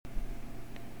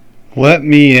Let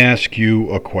me ask you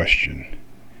a question.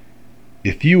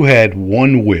 If you had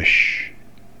one wish,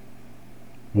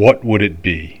 what would it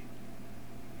be?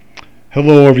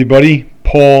 Hello, everybody.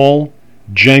 Paul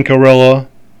Jancarella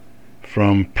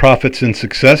from Profits and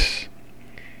Success,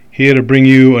 here to bring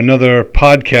you another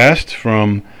podcast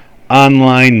from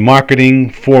Online Marketing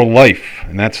for Life,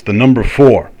 and that's the number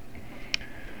 4.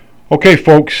 Okay,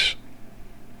 folks,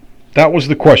 that was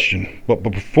the question. But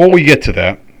before we get to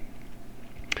that,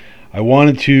 I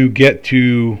wanted to get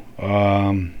to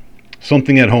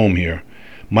something at home here.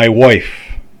 My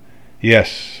wife,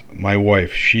 yes, my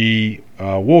wife, she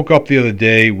woke up the other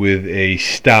day with a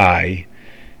sty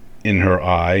in her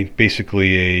eye,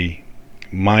 basically a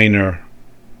minor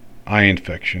eye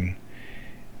infection.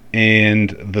 And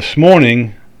this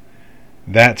morning,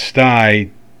 that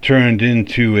sty turned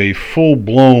into a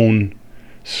full-blown,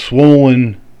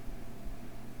 swollen,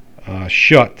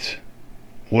 shut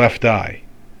left eye.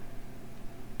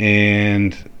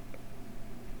 And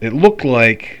it looked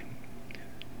like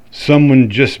someone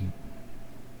just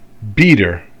beat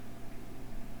her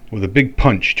with a big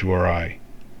punch to her eye.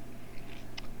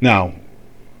 Now,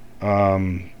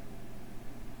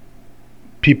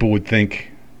 people would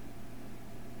think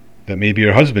that maybe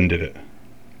her husband did it.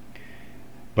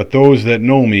 But those that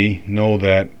know me know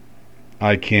that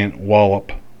I can't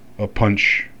wallop a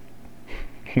punch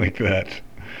like that.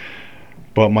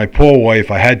 But my poor wife,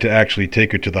 I had to actually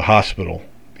take her to the hospital,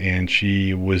 and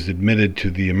she was admitted to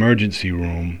the emergency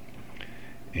room,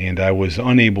 and I was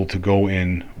unable to go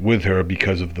in with her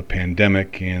because of the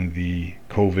pandemic and the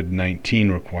COVID-19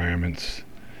 requirements.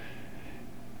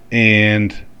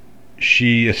 And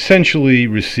she essentially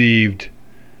received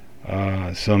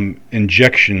some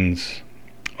injections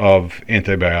of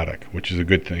antibiotic, which is a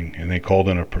good thing, and they called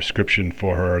in a prescription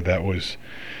for her that was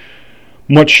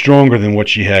much stronger than what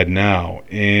she had now.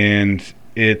 And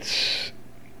it's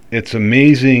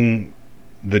amazing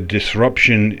the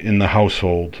disruption in the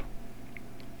household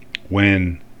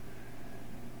when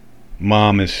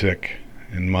mom is sick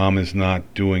and mom is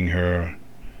not doing her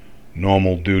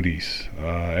normal duties.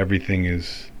 Everything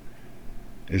is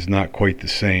not quite the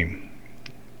same.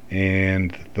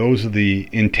 And those are the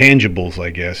intangibles, I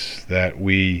guess, that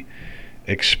we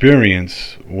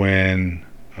experience when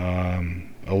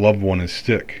a loved one is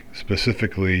sick,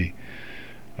 specifically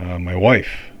my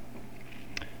wife.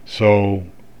 So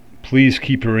please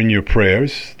keep her in your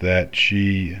prayers that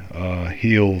she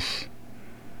heals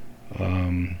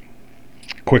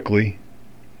quickly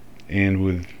and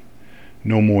with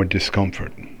no more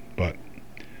discomfort. But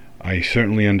I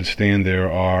certainly understand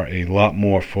there are a lot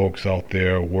more folks out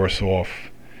there worse off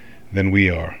than we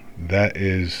are. That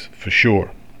is for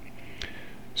sure.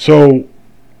 So,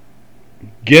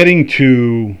 getting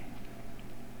to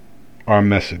our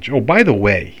message. Oh, by the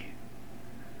way,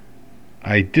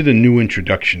 I did a new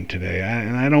introduction today,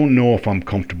 and I don't know if I'm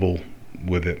comfortable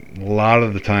with it. A lot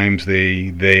of the times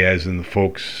they as in the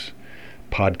folks,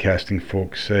 podcasting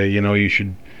folks, say, you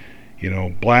should,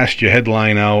 blast your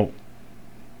headline out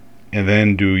and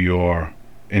then do your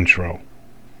intro.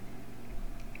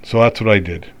 So that's what I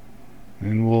did.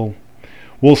 And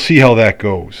we'll see how that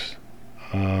goes.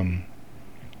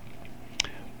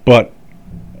 But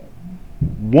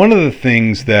one of the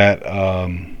things that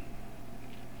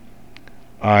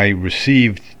I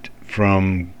received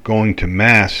from going to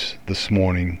Mass this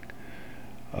morning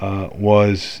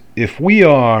was, if we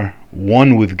are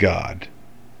one with God,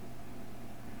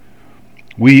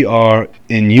 we are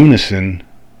in unison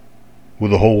with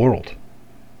the whole world.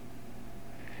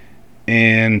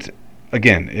 And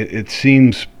again, it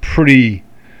seems pretty,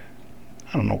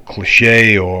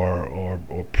 cliche or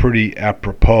pretty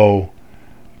apropos,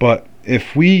 but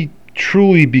if we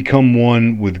truly become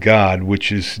one with God,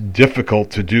 which is difficult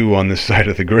to do on this side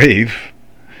of the grave,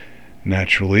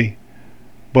 naturally,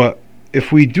 but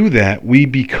if we do that, we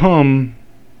become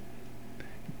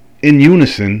in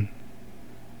unison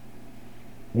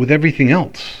with everything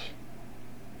else,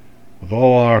 with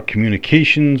all our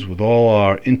communications, with all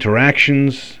our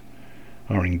interactions,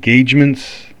 our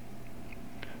engagements,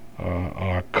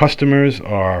 our customers,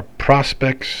 our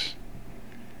prospects.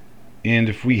 And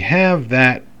if we have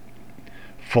that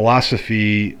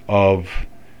philosophy of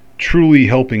truly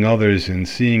helping others and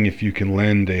seeing if you can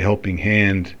lend a helping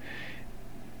hand,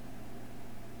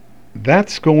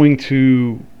 that's going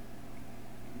to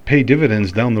pay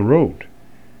dividends down the road.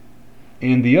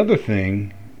 And the other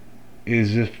thing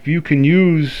is, if you can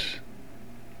use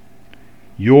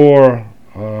your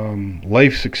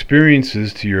life's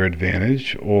experiences to your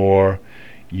advantage, or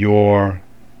your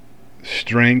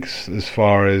strengths as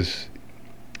far as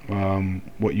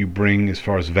what you bring as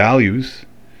far as values,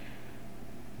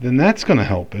 then that's going to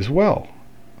help as well.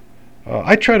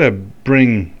 I try to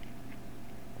bring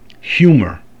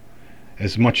humor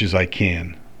as much as I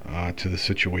can to the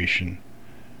situation,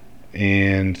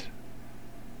 and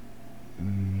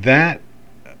that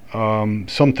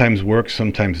sometimes works,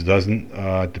 sometimes doesn't,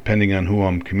 depending on who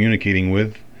I'm communicating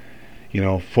with.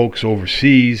 Folks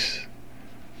overseas,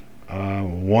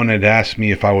 one had asked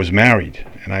me if I was married,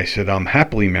 and I said I'm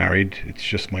happily married, it's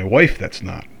just my wife that's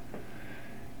not.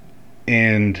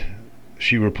 And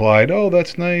she replied, "Oh,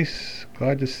 that's nice,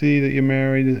 glad to see that you're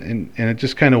married," and it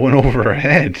just kind of went over her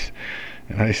head.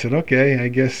 And I said, okay, I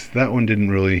guess that one didn't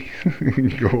really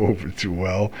go over too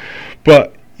well.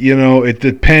 But, it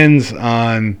depends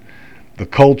on the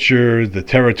culture, the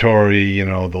territory,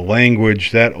 the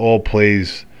language. That all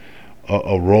plays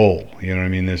a role. You know what I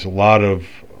mean? There's a lot of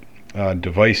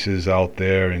devices out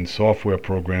there and software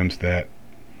programs that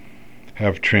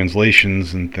have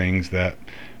translations and things that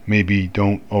maybe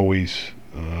don't always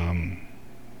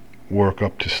work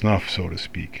up to snuff, so to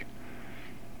speak.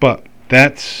 But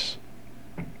that's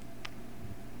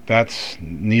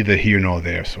neither here nor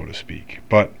there, so to speak.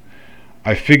 But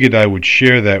I figured I would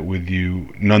share that with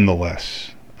you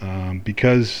nonetheless,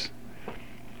 because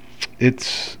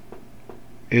it's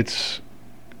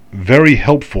very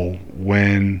helpful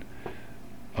when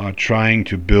trying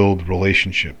to build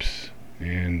relationships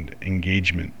and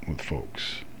engagement with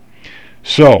folks.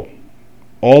 So,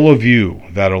 all of you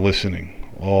that are listening,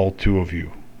 all two of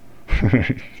you,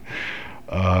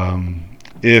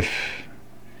 if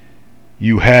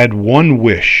you had one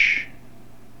wish,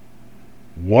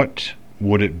 what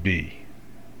would it be?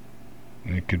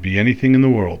 And it could be anything in the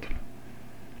world.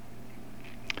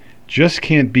 Just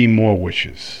can't be more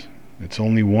wishes. It's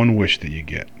only one wish that you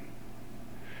get.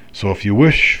 So if you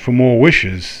wish for more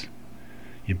wishes,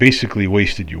 you basically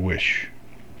wasted your wish.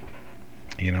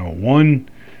 One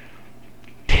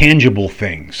tangible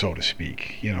thing, so to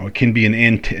speak. It can be an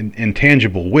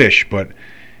intangible wish, but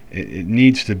it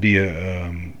needs to be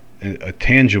a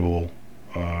tangible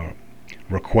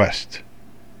request.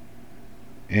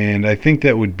 And I think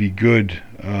that would be good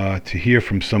to hear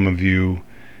from some of you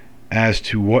as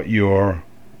to what your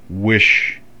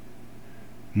wish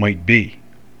might be.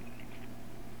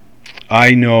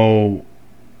 I know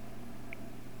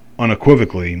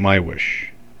unequivocally my wish.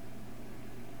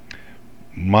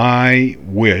 My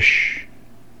wish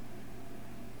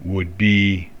would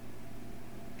be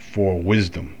for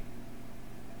wisdom.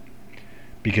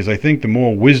 Because I think the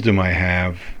more wisdom I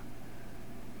have,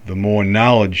 the more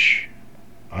knowledge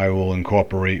I will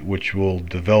incorporate, which will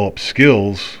develop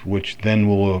skills, which then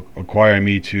will acquire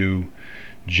me to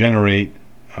generate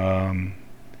an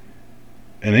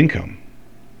income.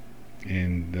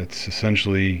 And that's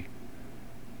essentially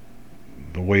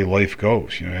the way life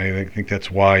goes. I think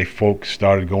that's why folks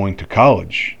started going to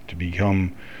college, to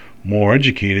become more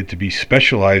educated, to be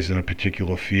specialized in a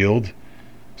particular field,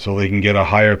 so they can get a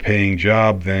higher paying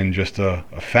job than just a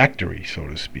factory, so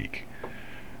to speak.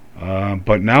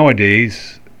 But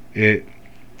nowadays, it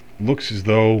looks as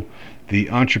though the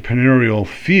entrepreneurial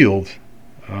field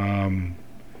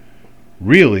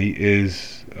really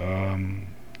is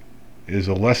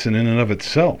a lesson in and of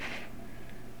itself.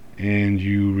 And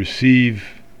you receive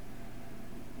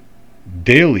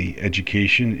daily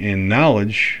education and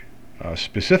knowledge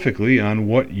specifically on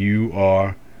what you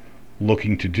are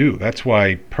looking to do. That's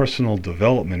why personal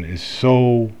development is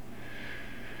so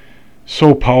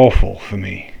powerful for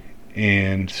me,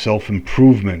 and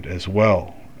self-improvement as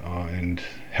well, and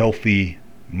healthy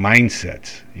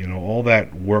mindsets. All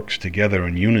that works together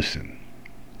in unison.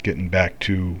 Getting back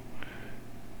to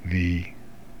the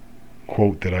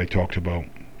quote that I talked about.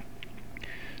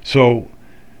 So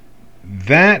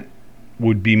that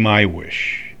would be my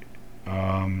wish.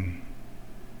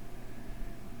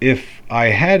 If I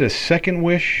had a second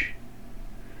wish,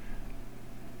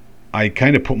 I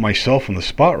kind of put myself on the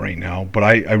spot right now, but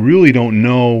I really don't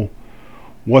know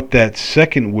what that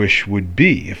second wish would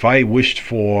be. If I wished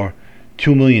for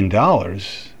 $2 million,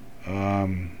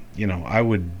 I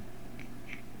would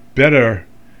better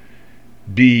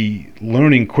be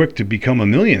learning quick to become a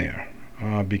millionaire.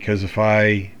 Because if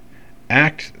I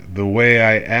act the way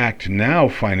I act now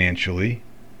financially,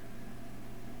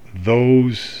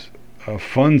 those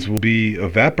funds will be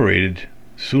evaporated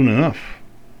soon enough.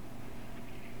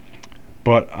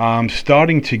 But I'm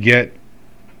starting to get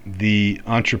the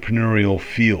entrepreneurial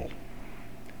feel.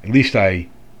 At least I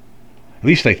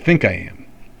think I am.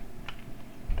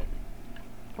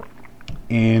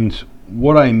 And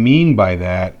what I mean by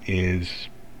that is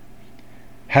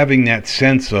having that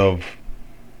sense of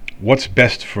what's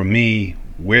best for me,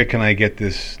 where can I get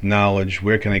this knowledge,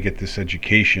 where can I get this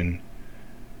education,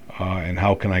 and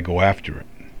how can I go after it.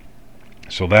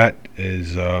 So that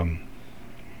is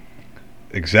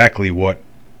exactly what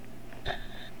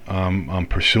I'm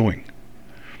pursuing.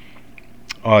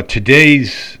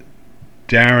 Today's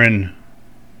Darren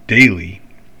Daily,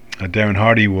 Darren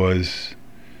Hardy was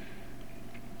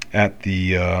at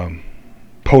the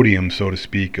podium, so to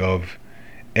speak, of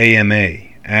AMA,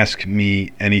 Ask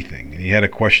Me Anything. And he had a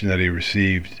question that he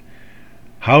received: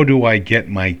 how do I get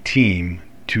my team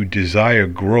to desire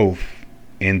growth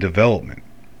and development?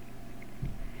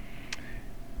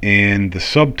 And the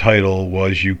subtitle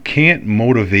was, you can't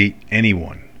motivate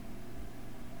anyone.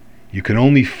 You can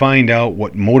only find out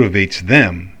what motivates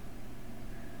them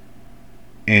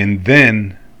and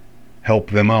then help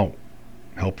them out,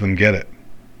 help them get it.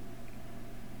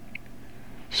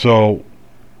 So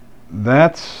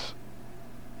that's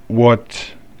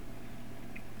what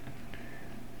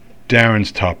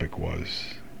Darren's topic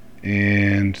was.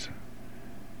 And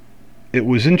it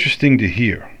was interesting to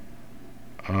hear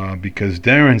because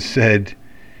Darren said,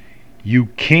 you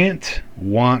can't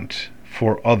want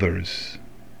for others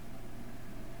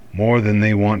more than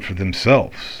they want for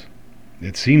themselves.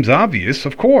 It seems obvious,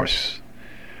 of course,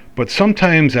 but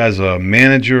sometimes as a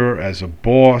manager, as a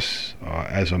boss,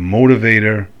 as a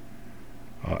motivator,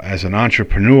 as an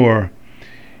entrepreneur,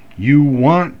 you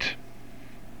want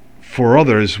for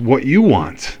others what you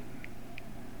want.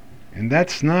 And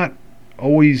that's not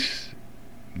always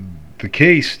the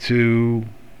case to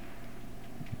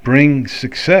bring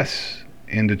success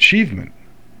and achievement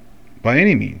by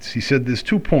any means. He said there's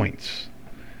 2 points.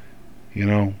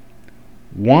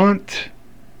 Want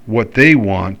what they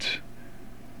want,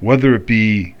 whether it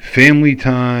be family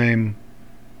time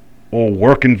or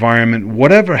work environment,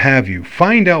 whatever have you.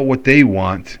 Find out what they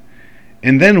want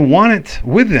and then want it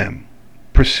with them.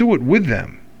 Pursue it with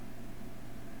them.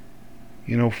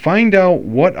 Find out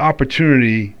what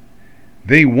opportunity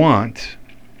they want,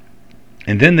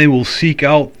 and then they will seek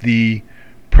out the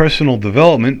personal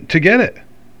development to get it.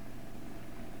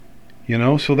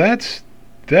 So that's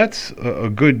a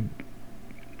good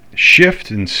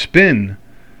shift and spin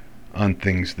on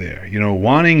things there.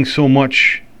 Wanting so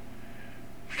much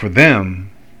for them,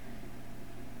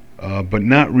 but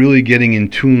not really getting in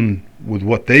tune with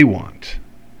what they want.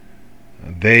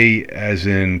 They, as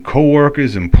in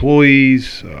coworkers,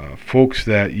 employees, folks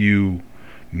that you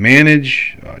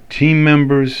manage, team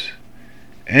members,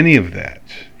 any of that.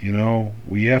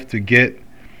 We have to get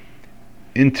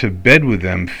into bed with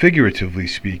them, figuratively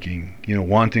speaking,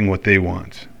 wanting what they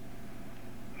want.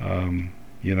 I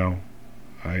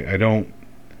don't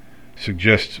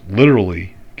suggest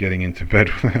literally getting into bed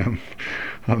with them.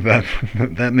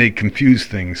 that may confuse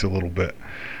things a little bit.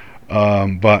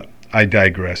 But I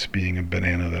digress, being a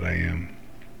banana that I am.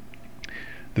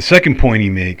 The second point he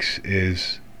makes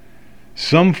is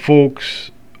some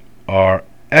folks are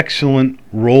excellent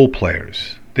role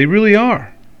players. They really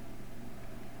are.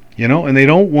 And they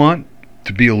don't want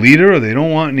to be a leader, or they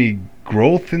don't want any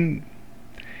growth, and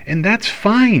that's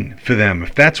fine for them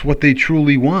if that's what they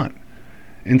truly want.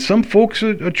 And some folks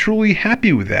are truly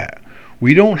happy with that.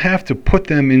 We don't have to put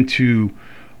them into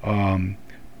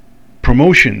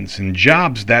promotions and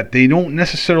jobs that they don't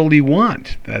necessarily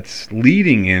want. That's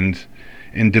leading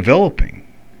and developing.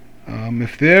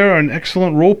 If they're an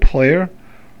excellent role player,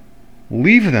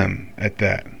 leave them at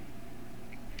that.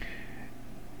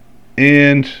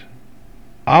 And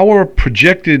our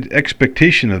projected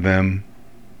expectation of them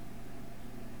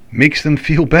makes them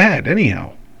feel bad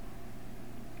anyhow.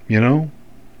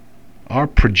 Our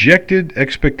projected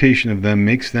expectation of them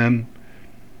makes them,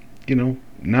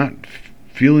 not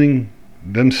feeling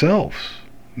themselves.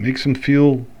 Makes them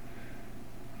feel,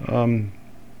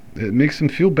 it makes them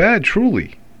feel bad,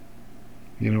 truly.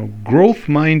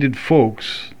 Growth-minded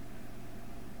folks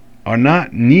are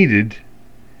not needed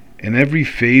in every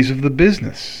phase of the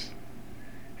business.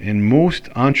 And most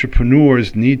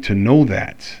entrepreneurs need to know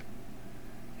that.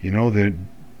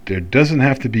 There doesn't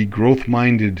have to be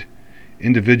growth-minded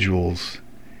individuals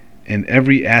in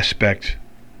every aspect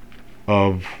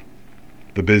of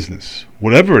the business,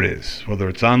 whatever it is, whether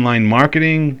it's online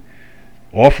marketing,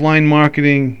 offline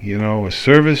marketing, a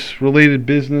service-related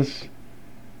business.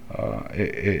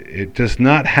 It does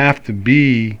not have to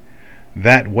be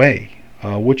that way,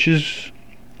 which is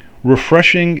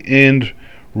refreshing and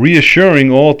reassuring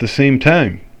all at the same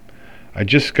time. I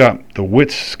just got the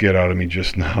wits scared out of me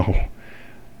just now.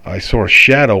 I saw a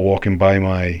shadow walking by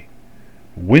my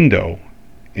window,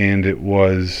 and it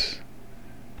was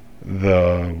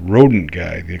the rodent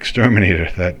guy, the exterminator,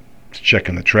 that's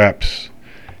checking the traps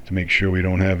to make sure we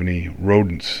don't have any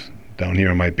rodents down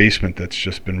here in my basement that's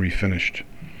just been refinished.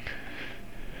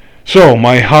 So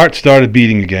my heart started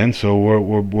beating again. So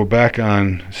we're back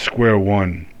on square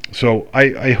one. So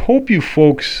I hope you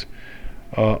folks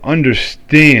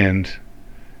understand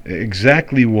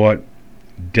exactly what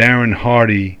Darren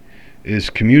Hardy is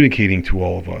communicating to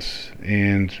all of us,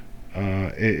 and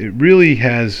it really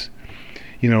has,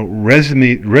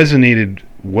 resonated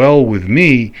well with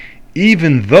me,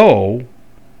 even though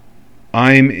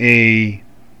I'm a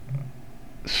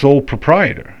sole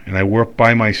proprietor and I work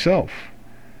by myself.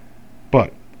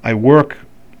 But I work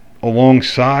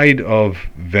alongside of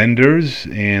vendors,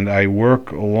 and I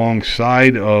work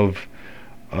alongside of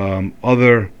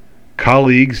other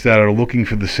colleagues that are looking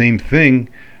for the same thing.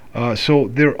 So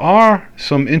there are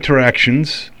some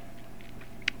interactions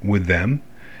with them,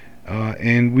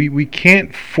 and we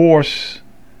can't force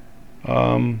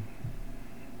our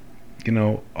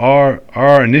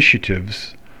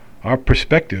initiatives, our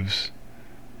perspectives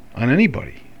on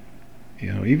anybody.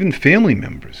 Even family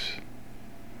members.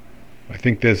 I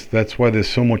think that's why there's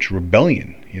so much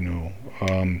rebellion.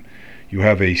 You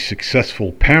have a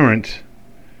successful parent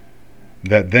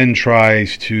that then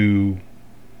tries to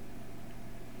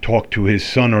talk to his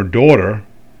son or daughter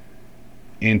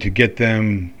and to get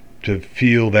them to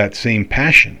feel that same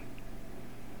passion.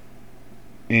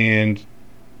 And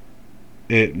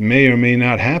it may or may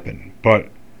not happen. But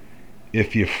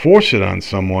if you force it on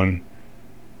someone,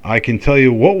 I can tell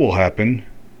you what will happen.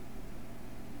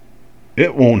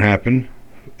 It won't happen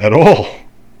at all.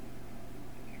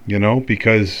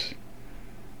 Because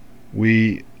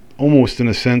we almost, in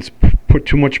a sense, put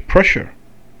too much pressure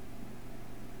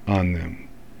on them.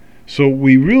 So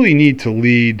we really need to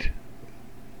lead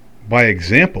by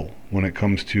example when it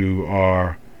comes to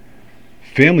our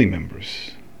family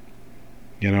members.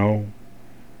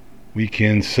 We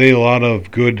can say a lot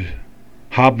of good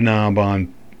hobnob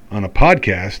on a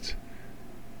podcast,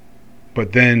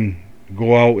 but then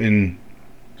go out and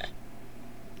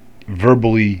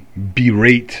verbally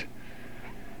berate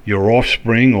your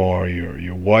offspring or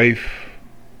your wife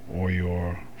or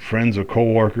your friends or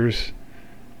coworkers.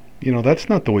 That's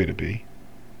not the way to be.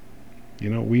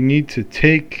 We need to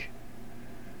take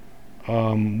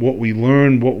what we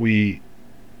learn, what we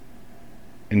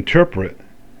interpret,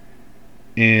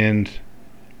 and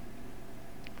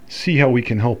see how we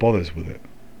can help others with it.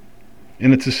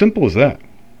 And it's as simple as that.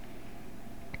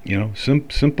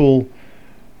 Simple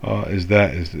as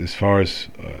that, as far as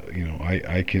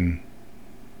I can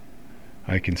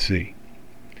see.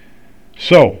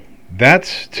 So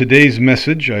that's today's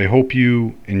message. I hope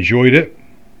you enjoyed it.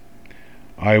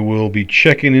 I will be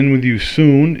checking in with you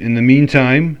soon. In the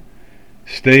meantime,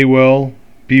 stay well,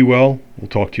 be well. We'll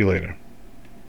talk to you later.